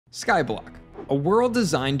Skyblock, a world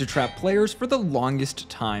designed to trap players for the longest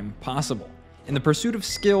time possible. In the pursuit of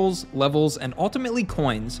skills, levels, and ultimately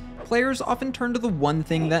coins, players often turn to the one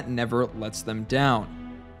thing that never lets them down: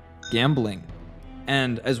 gambling.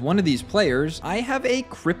 And as one of these players, I have a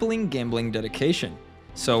crippling gambling dedication.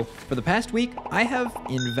 So for the past week, I have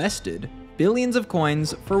invested billions of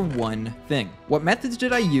coins for one thing. What methods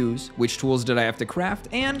did I use, which tools did I have to craft,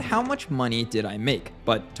 and how much money did I make?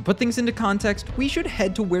 But to put things into context, we should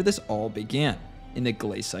head to where this all began, in the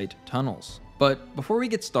Glacite tunnels. But before we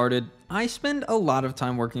get started, I spend a lot of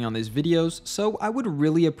time working on these videos, so I would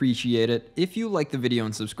really appreciate it if you like the video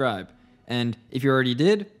and subscribe. And if you already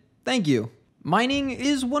did, thank you. Mining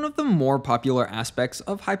is one of the more popular aspects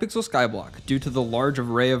of Hypixel Skyblock due to the large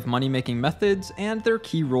array of money-making methods and their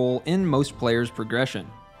key role in most players' progression.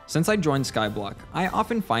 Since I joined Skyblock, I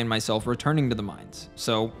often find myself returning to the mines,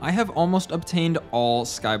 so I have almost obtained all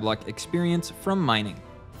Skyblock experience from mining.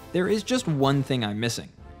 There is just one thing I'm missing: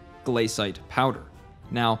 Glacite powder.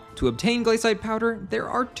 Now, to obtain Glacite powder, there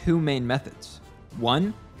are two main methods.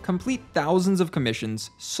 One, complete thousands of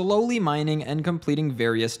commissions, slowly mining and completing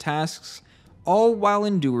various tasks, all while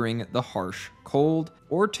enduring the harsh cold.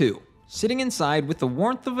 Or two, sitting inside with the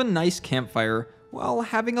warmth of a nice campfire while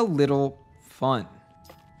having a little fun.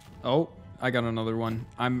 Oh, I got another one.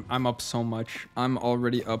 I'm up so much. I'm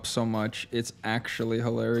already up so much. It's actually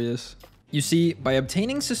hilarious. You see, by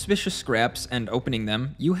obtaining suspicious scraps and opening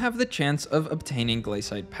them, you have the chance of obtaining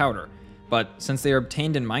Glacite powder. But since they are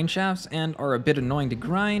obtained in mineshafts and are a bit annoying to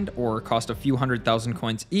grind or cost a few 100,000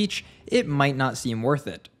 coins each, it might not seem worth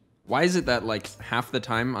it. Why is it that like half the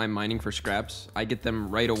time I'm mining for scraps, I get them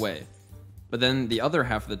right away? But then the other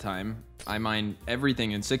half of the time, I mine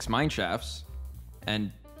everything in 6 mine shafts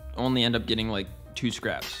and only end up getting like 2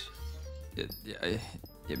 scraps.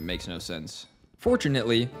 It makes no sense.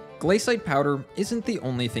 Fortunately, Glacite powder isn't the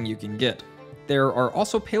only thing you can get. There are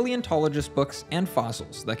also paleontologist books and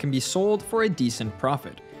fossils that can be sold for a decent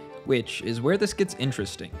profit, which is where this gets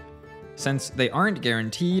interesting. Since they aren't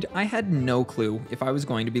guaranteed, I had no clue if I was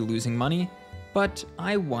going to be losing money, but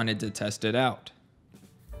I wanted to test it out.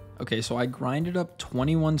 Okay, so I grinded up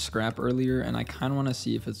 21 scrap earlier, and I kind of want to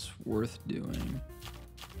see if it's worth doing.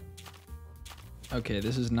 Okay,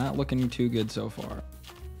 this is not looking too good so far.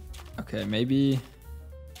 Okay, maybe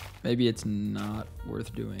it's not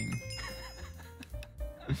worth doing.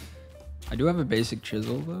 I do have a basic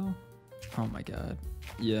chisel though. Oh my god.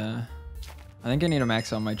 Yeah. I think I need to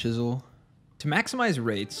max out my chisel. To maximize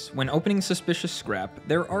rates, when opening suspicious scrap,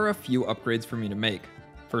 there are a few upgrades for me to make.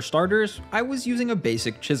 For starters, I was using a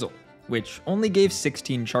basic chisel, which only gave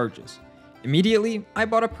 16 charges. Immediately, I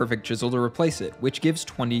bought a perfect chisel to replace it, which gives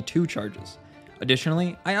 22 charges.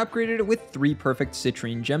 Additionally, I upgraded it with 3 perfect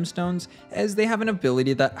citrine gemstones, as they have an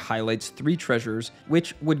ability that highlights 3 treasures,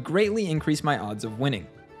 which would greatly increase my odds of winning.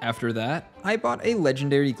 After that, I bought a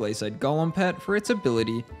legendary Glacite golem pet for its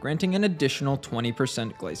ability, granting an additional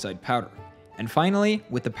 20% Glacite powder. And finally,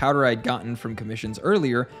 with the powder I'd gotten from commissions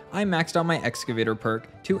earlier, I maxed out my excavator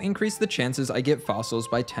perk to increase the chances I get fossils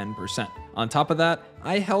by 10%. On top of that,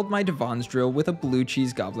 I held my Devon's drill with a blue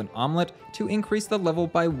cheese goblin omelet to increase the level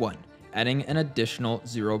by 1, adding an additional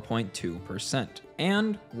 0.2%,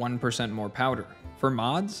 and 1% more powder. For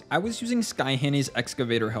mods, I was using Skyhanny's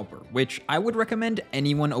Excavator Helper, which I would recommend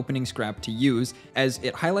anyone opening scrap to use, as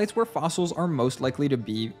it highlights where fossils are most likely to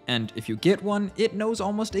be, and if you get one, it knows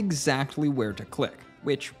almost exactly where to click,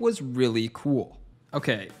 which was really cool.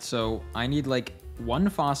 Okay, so I need like 1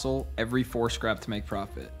 fossil every 4 scrap to make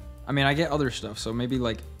profit. I mean, I get other stuff, so maybe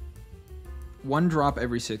like 1 drop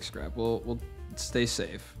every 6 scrap. We'll stay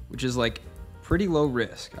safe, which is like pretty low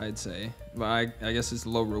risk, I'd say. But I guess it's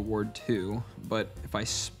low reward too. But if I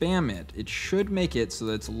spam it, it should make it so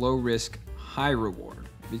that it's low risk, high reward.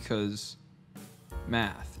 Because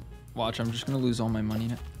math. Watch, I'm just gonna lose all my money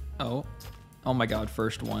now. Oh my god,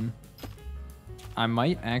 first one. I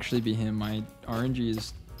might actually be him. My RNG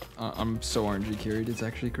is... I'm so RNG carried, it's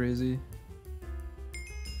actually crazy.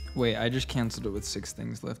 Wait, I just canceled it with 6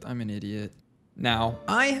 things left. I'm an idiot. Now,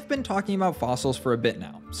 I have been talking about fossils for a bit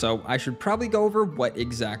now, so I should probably go over what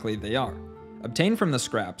exactly they are. Obtained from the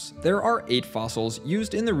scraps, there are 8 fossils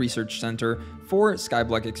used in the research center for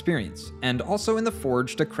Skyblock experience, and also in the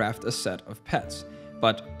forge to craft a set of pets.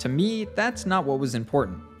 But to me, that's not what was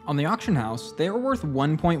important. On the auction house, they are worth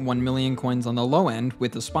 1.1 million coins on the low end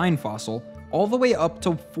with the spine fossil, all the way up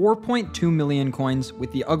to 4.2 million coins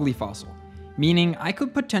with the ugly fossil, meaning I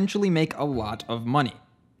could potentially make a lot of money,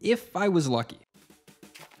 if I was lucky.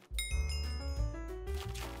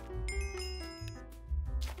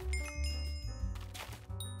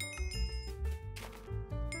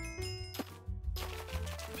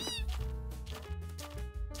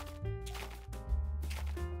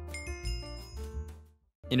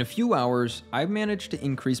 In a few hours, I've managed to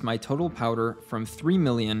increase my total powder from 3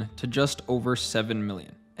 million to just over 7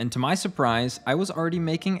 million. And to my surprise, I was already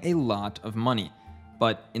making a lot of money.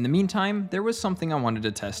 But in the meantime, there was something I wanted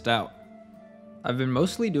to test out. I've been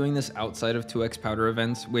mostly doing this outside of 2x powder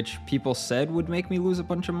events, which people said would make me lose a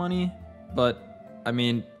bunch of money, but I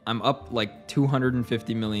mean, I'm up like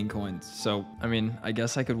 250 million coins, so I mean, I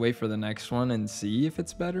guess I could wait for the next one and see if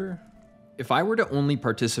it's better. If I were to only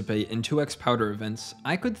participate in 2x powder events,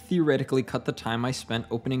 I could theoretically cut the time I spent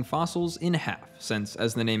opening fossils in half, since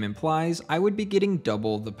as the name implies, I would be getting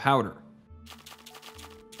double the powder.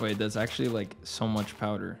 Wait, that's actually like so much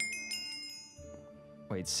powder.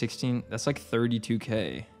 Wait, 16, that's like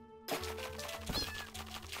 32k.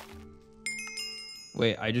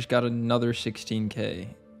 Wait, I just got another 16k.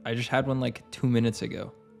 I just had one like 2 minutes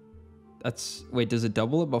ago. Wait, does it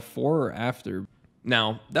double it before or after?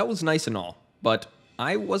 Now, that was nice and all, but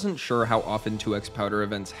I wasn't sure how often 2x powder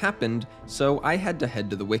events happened, so I had to head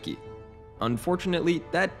to the wiki. Unfortunately,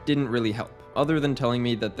 that didn't really help, other than telling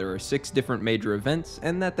me that there are 6 different major events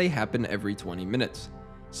and that they happen every 20 minutes.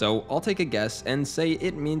 So I'll take a guess and say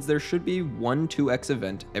it means there should be one 2x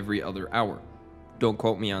event every other hour. Don't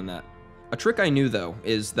quote me on that. A trick I knew though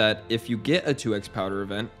is that if you get a 2x powder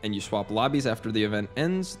event and you swap lobbies after the event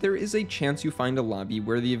ends, there is a chance you find a lobby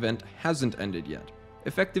where the event hasn't ended yet,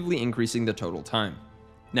 effectively increasing the total time.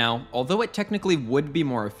 Now, although it technically would be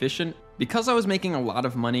more efficient, because I was making a lot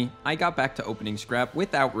of money, I got back to opening scrap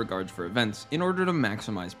without regards for events in order to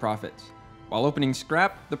maximize profits. While opening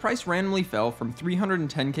scrap, the price randomly fell from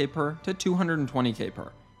 310k per to 220k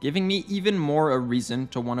per, giving me even more a reason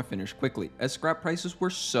to want to finish quickly, as scrap prices were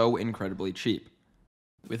so incredibly cheap.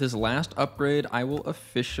 With this last upgrade, I will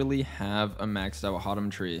officially have a maxed out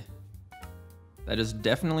Hotum tree. That is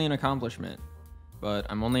definitely an accomplishment, but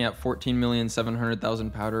I'm only at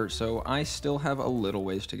 14,700,000 powder, so I still have a little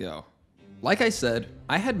ways to go. Like I said,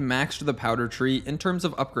 I had maxed the powder tree in terms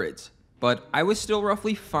of upgrades, but I was still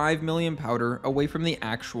roughly 5 million powder away from the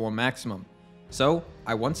actual maximum. So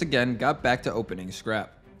I once again got back to opening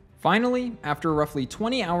scrap. Finally, after roughly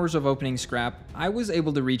 20 hours of opening scrap, I was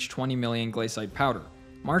able to reach 20 million Glacite powder,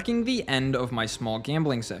 marking the end of my small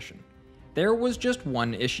gambling session. There was just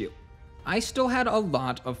one issue. I still had a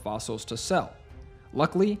lot of fossils to sell.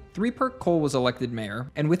 Luckily, 3-perk Cole was elected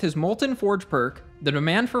mayor, and with his Molten Forge perk, the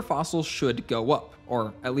demand for fossils should go up,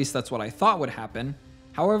 or at least that's what I thought would happen.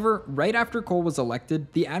 However, right after Cole was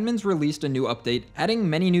elected, the admins released a new update adding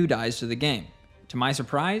many new dyes to the game. To my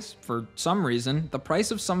surprise, for some reason, the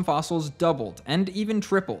price of some fossils doubled and even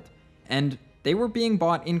tripled, and they were being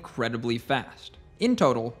bought incredibly fast. In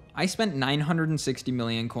total, I spent 960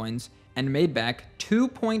 million coins and made back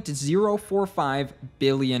 2.045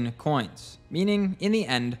 billion coins, meaning in the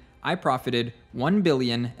end, I profited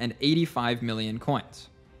 1,085 million coins.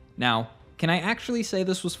 Now, can I actually say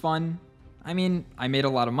this was fun? I mean, I made a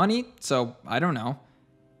lot of money, so I don't know.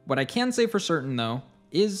 What I can say for certain though,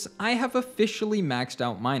 is I have officially maxed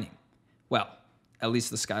out mining. Well, at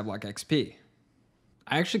least the Skyblock XP.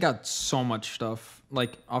 I actually got so much stuff,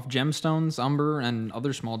 like off gemstones, umber, and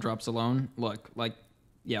other small drops alone. Look, like,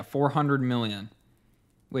 yeah, 400 million,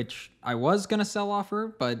 which I was gonna sell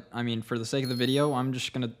offer, but I mean, for the sake of the video, I'm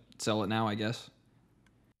just gonna sell it now, I guess.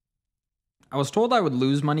 I was told I would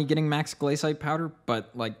lose money getting max Glacite powder, but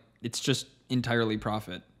like, it's just entirely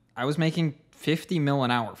profit. I was making 50 mil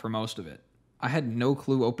an hour for most of it. I had no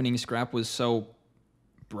clue opening scrap was so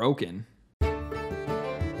broken.